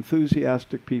people,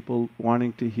 enthusiastic people,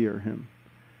 wanting to hear him.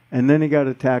 And then he got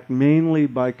attacked mainly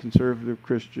by conservative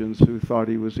Christians who thought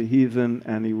he was a heathen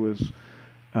and he was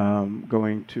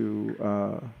going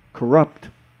to corrupt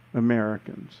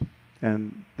Americans.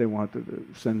 And they wanted to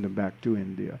send him back to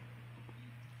India.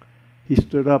 He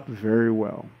stood up very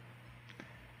well.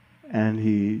 And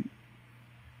he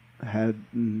had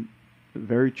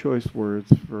very choice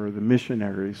words for the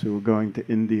missionaries who were going to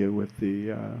India with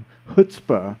the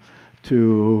chutzpah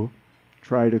to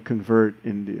try to convert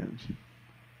Indians.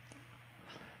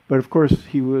 But of course,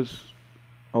 he was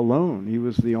alone. He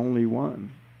was the only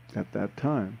one at that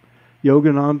time.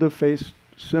 Yogananda faced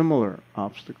similar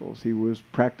obstacles. He was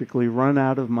practically run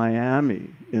out of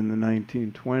Miami in the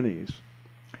 1920s.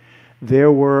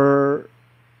 There were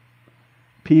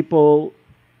people,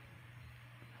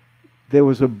 there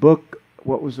was a book,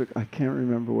 what was it? I can't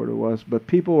remember what it was, but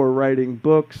people were writing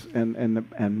books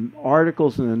and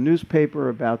articles in the newspaper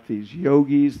about these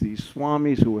yogis, these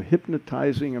swamis who were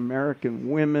hypnotizing American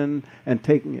women and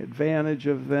taking advantage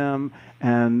of them.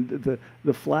 And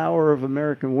the flower of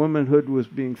American womanhood was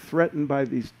being threatened by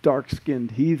these dark-skinned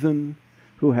heathen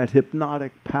who had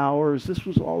hypnotic powers. This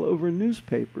was all over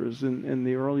newspapers in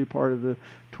the early part of the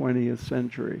 20th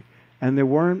century. And there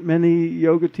weren't many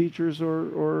yoga teachers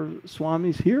or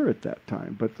swamis here at that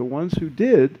time. But the ones who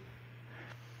did,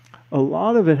 a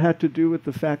lot of it had to do with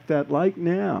the fact that, like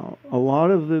now, a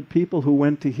lot of the people who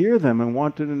went to hear them and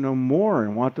wanted to know more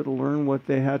and wanted to learn what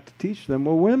they had to teach them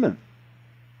were women.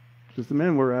 Because the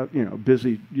men were out,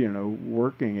 busy,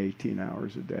 working 18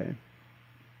 hours a day.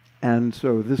 And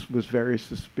so this was very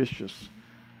suspicious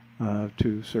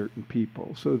to certain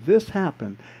people. So this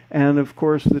happened. And of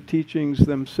course, the teachings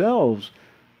themselves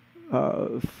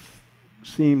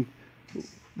seemed,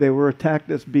 they were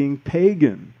attacked as being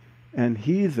pagan and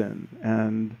heathen.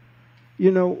 And,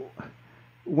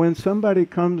 when somebody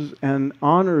comes and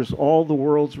honors all the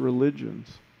world's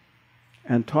religions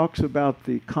and talks about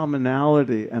the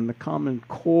commonality and the common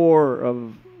core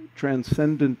of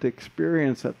transcendent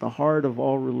experience at the heart of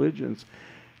all religions,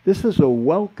 this is a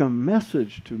welcome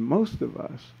message to most of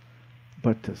us.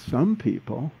 But to some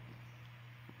people,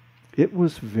 it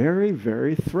was very,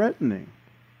 very threatening,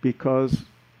 because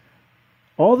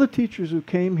all the teachers who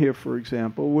came here, for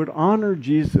example, would honor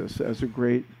Jesus as a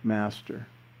great master,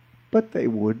 but they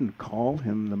wouldn't call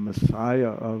him the Messiah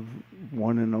of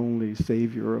one and only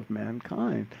Savior of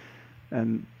mankind.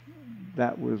 And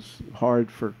that was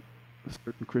hard for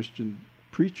certain Christian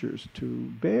preachers to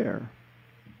bear.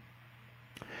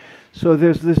 So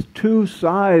there's this two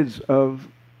sides of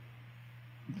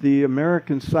the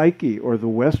American psyche, or the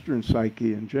Western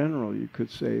psyche in general, you could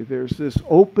say. There's this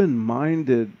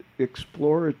open-minded,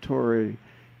 exploratory,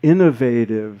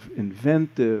 innovative,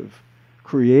 inventive,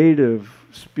 creative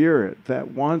spirit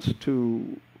that wants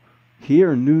to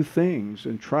hear new things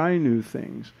and try new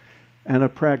things, and a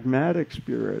pragmatic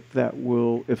spirit that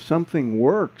will, if something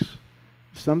works,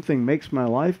 if something makes my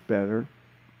life better,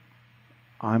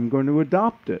 I'm going to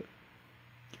adopt it.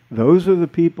 Those are the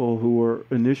people who were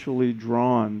initially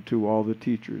drawn to all the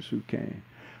teachers who came.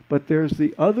 But there's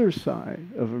the other side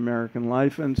of American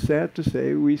life, and sad to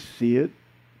say, we see it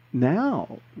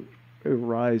now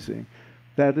arising,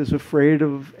 that is afraid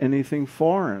of anything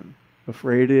foreign,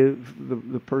 afraid of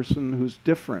the person who's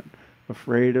different,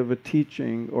 afraid of a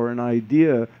teaching or an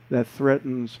idea that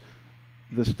threatens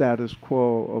the status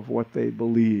quo of what they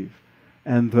believe.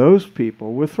 And those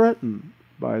people were threatened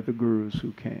by the gurus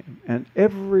who came. And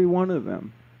every one of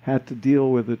them had to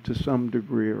deal with it to some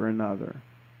degree or another.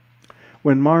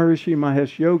 When Maharishi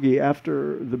Mahesh Yogi,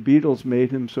 after the Beatles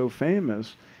made him so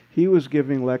famous, he was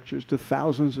giving lectures to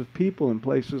thousands of people in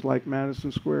places like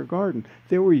Madison Square Garden.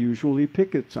 There were usually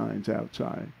picket signs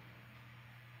outside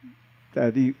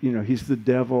that he's the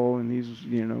devil, and he's,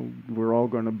 we're all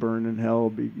going to burn in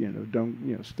hell.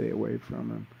 Don't, stay away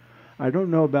from him. I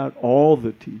don't know about all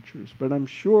the teachers, but I'm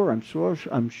sure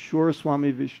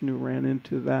Swami Vishnu ran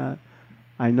into that.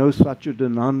 I know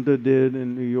Satchidananda did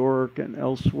in New York and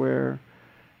elsewhere.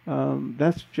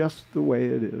 That's just the way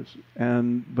it is.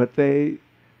 But they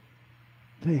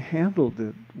handled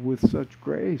it with such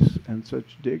grace and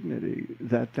such dignity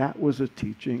that was a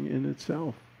teaching in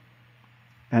itself.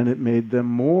 And it made them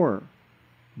more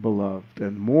beloved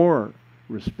and more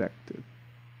respected.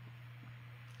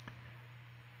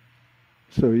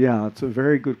 So yeah, it's a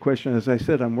very good question. As I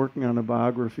said, I'm working on a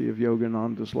biography of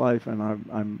Yogananda's life,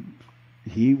 and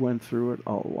he went through it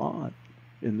a lot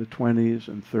in the 20s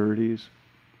and 30s.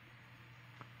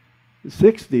 The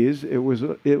 60s,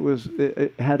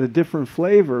 it had a different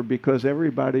flavor, because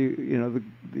everybody,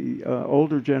 the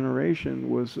older generation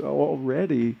was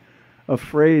already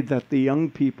afraid that the young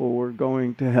people were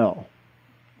going to hell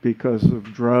because of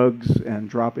drugs and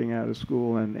dropping out of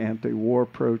school and anti-war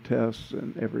protests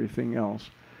and everything else.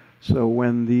 So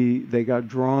when they got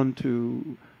drawn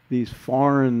to these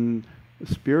foreign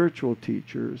spiritual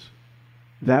teachers,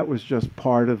 that was just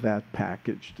part of that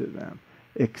package to them.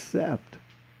 Except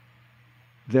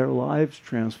their lives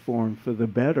transformed for the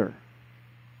better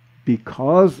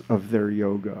because of their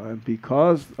yoga and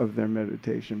because of their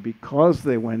meditation, because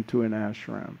they went to an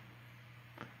ashram.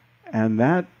 And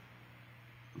that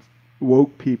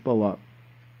woke people up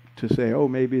to say, oh,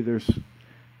 maybe this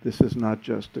is not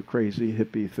just a crazy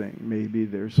hippie thing. Maybe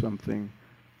there's something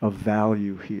of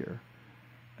value here.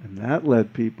 And that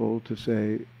led people to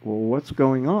say, well, what's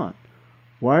going on?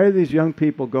 Why are these young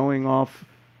people going off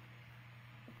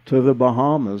to the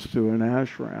Bahamas to an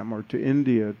ashram, or to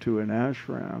India to an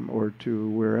ashram, or to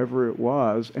wherever it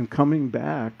was, and coming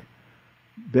back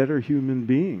better human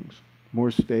beings, more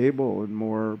stable and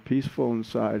more peaceful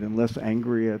inside and less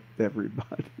angry at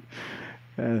everybody,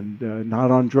 and not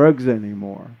on drugs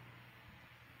anymore?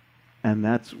 And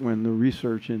that's when the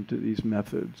research into these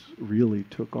methods really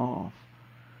took off.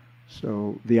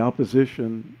 So the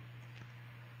opposition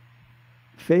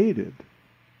faded.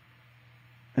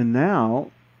 And now,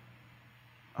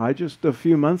 I just a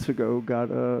few months ago got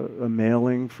a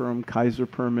mailing from Kaiser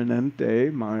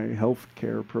Permanente, my health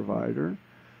care provider,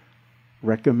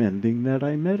 recommending that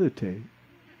I meditate.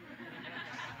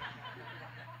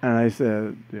 And I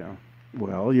said, yeah,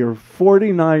 well, you're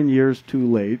 49 years too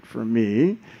late for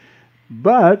me,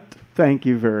 but thank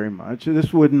you very much.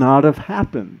 This would not have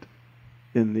happened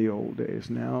in the old days.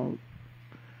 Now,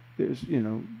 there's,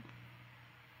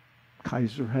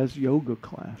 Kaiser has yoga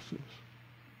classes.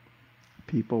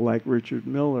 People like Richard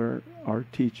Miller are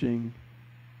teaching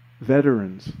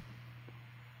veterans.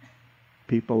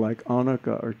 People like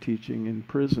Annika are teaching in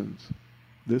prisons.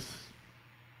 This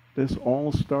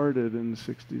all started in the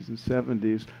 60s and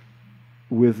 70s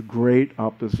with great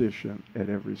opposition at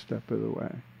every step of the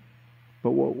way.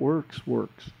 But what works,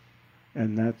 works.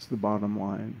 And that's the bottom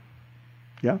line.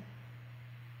 Yeah?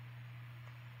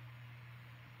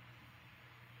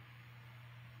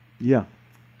 Yeah.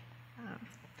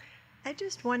 I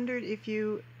just wondered if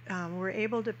you were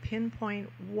able to pinpoint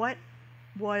what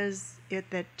was it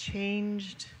that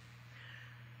changed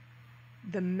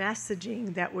the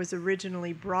messaging that was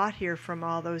originally brought here from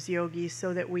all those yogis,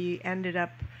 so that we ended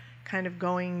up kind of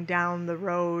going down the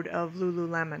road of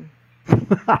Lululemon.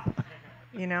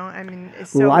 I mean,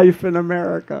 so life in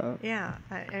America. Yeah,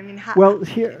 I mean, how, well,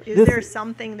 here is there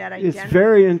something that it's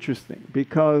very interesting,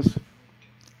 because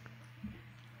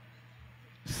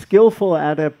skillful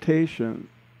adaptation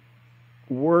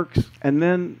works, and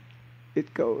then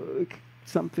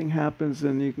something happens,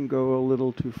 and you can go a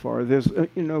little too far. There's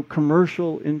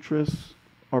commercial interests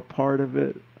are part of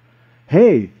it.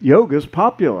 Hey, yoga's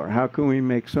popular. How can we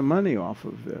make some money off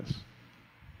of this?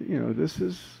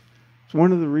 It's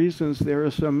one of the reasons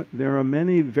there are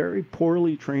many very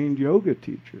poorly trained yoga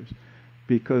teachers,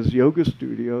 because yoga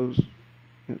studios,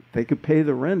 they could pay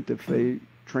the rent if they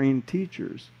trained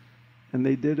teachers. And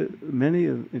they did it, many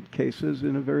cases,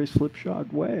 in a very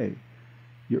slipshod way.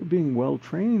 You're being well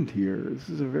trained here. This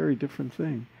is a very different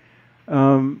thing.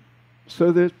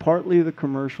 So there's partly the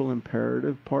commercial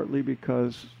imperative, partly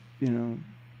because,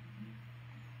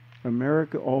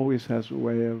 America always has a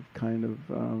way of kind of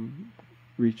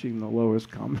reaching the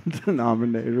lowest common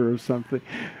denominator or something.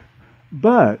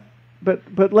 But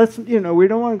let's, we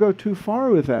don't want to go too far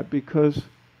with that, because,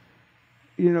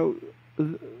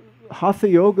 Hatha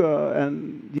yoga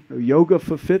and yoga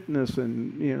for fitness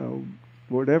and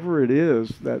whatever it is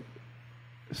that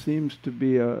seems to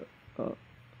be a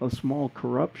small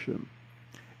corruption.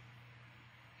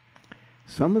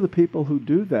 Some of the people who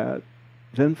do that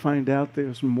then find out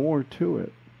there's more to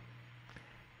it,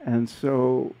 and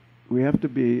so we have to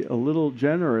be a little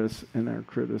generous in our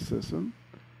criticism,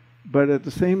 but at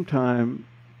the same time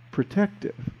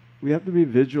protective. We have to be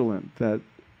vigilant that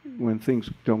when things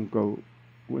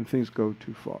go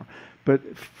too far. But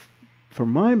for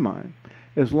my mind,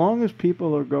 as long as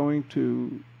people are going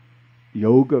to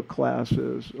yoga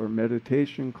classes or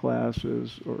meditation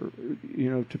classes, or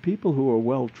to people who are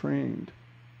well trained,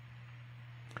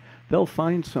 they'll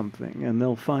find something, and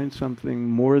they'll find something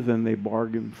more than they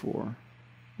bargained for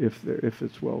if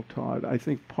it's well taught. I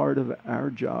think part of our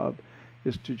job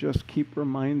is to just keep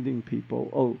reminding people,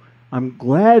 oh, I'm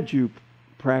glad you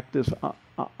practice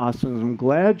asanas, I'm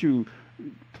glad you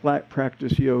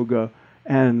practice yoga,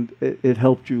 and it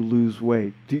helped you lose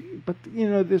weight. But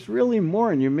there's really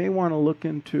more, and you may want to look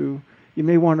into, you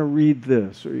may want to read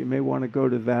this, or you may want to go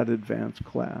to that advanced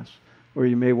class, or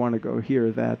you may want to go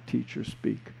hear that teacher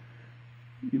speak.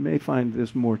 You may find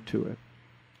there's more to it.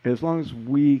 As long as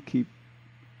we keep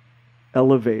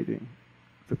elevating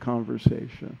the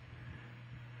conversation.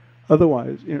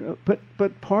 Otherwise,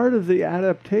 but part of the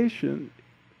adaptation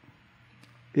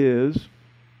is,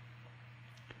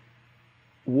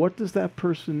 what does that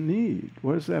person need?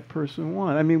 What does that person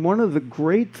want? I mean, one of the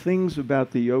great things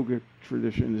about the yoga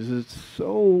tradition is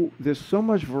there's so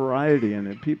much variety in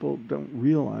it. People don't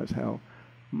realize how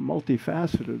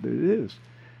multifaceted it is.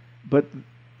 But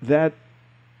that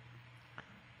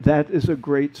that is a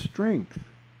great strength.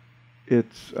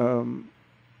 It's the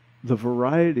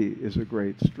variety is a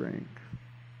great strength.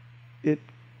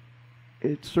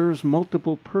 It serves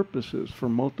multiple purposes for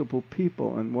multiple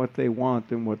people and what they want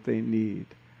and what they need.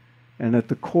 And at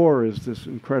the core is this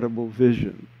incredible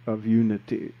vision of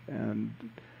unity and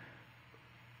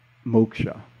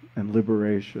moksha and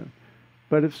liberation.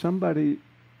 But if somebody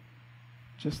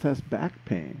just has back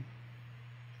pain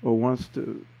or wants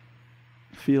to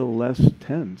feel less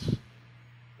tense,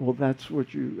 well, that's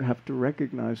what you have to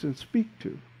recognize and speak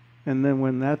to. And then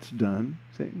when that's done,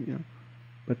 say,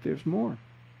 but there's more.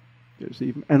 There's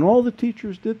even, and all the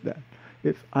teachers did that.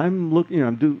 If I'm looking,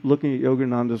 I'm looking at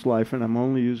Yogananda's life, and I'm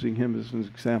only using him as an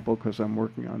example because I'm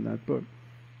working on that book.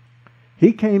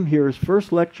 He came here, his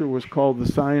first lecture was called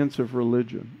The Science of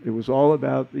Religion. It was all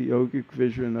about the yogic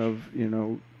vision of,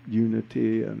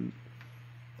 unity and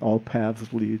all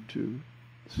paths lead to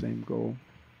the same goal.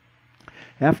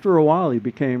 After a while, he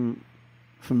became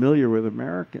familiar with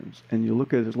Americans, and you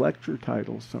look at his lecture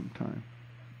titles sometime.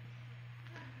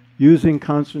 Using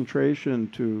concentration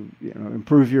to,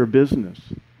 improve your business.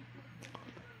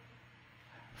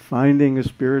 Finding a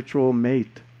spiritual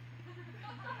mate.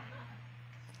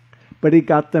 But he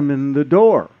got them in the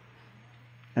door.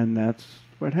 And that's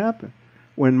what happened.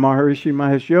 When Maharishi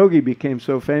Mahesh Yogi became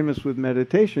so famous with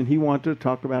meditation, he wanted to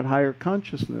talk about higher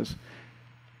consciousness.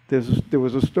 There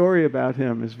was a story about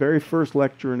him. His very first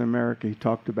lecture in America, he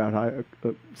talked about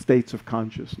states of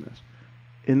consciousness.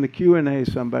 In the Q&A,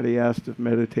 somebody asked if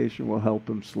meditation will help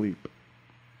him sleep.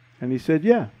 And he said,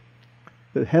 yeah.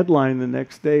 The headline the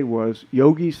next day was,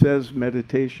 Yogi says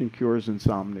meditation cures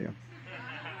insomnia.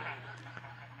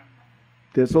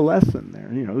 There's a lesson there.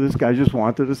 This guy just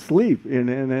wanted to sleep.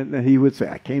 And he would say,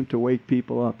 I came to wake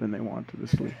people up and they wanted to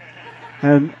sleep.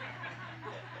 And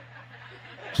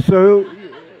so,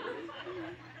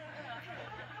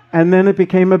 and then it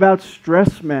became about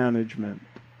stress management.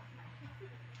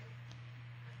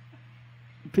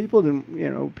 People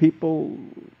didn't, people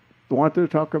wanted to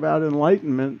talk about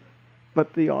enlightenment,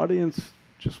 but the audience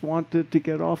just wanted to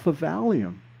get off of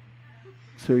Valium.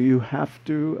 So you have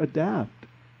to adapt.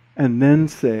 And then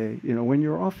say, when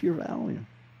you're off your Valium,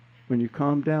 when you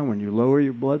calm down, when you lower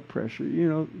your blood pressure,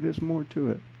 there's more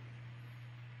to it.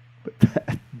 But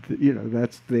that,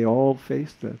 they all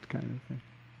face that kind of thing.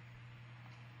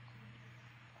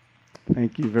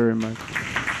 Thank you very much.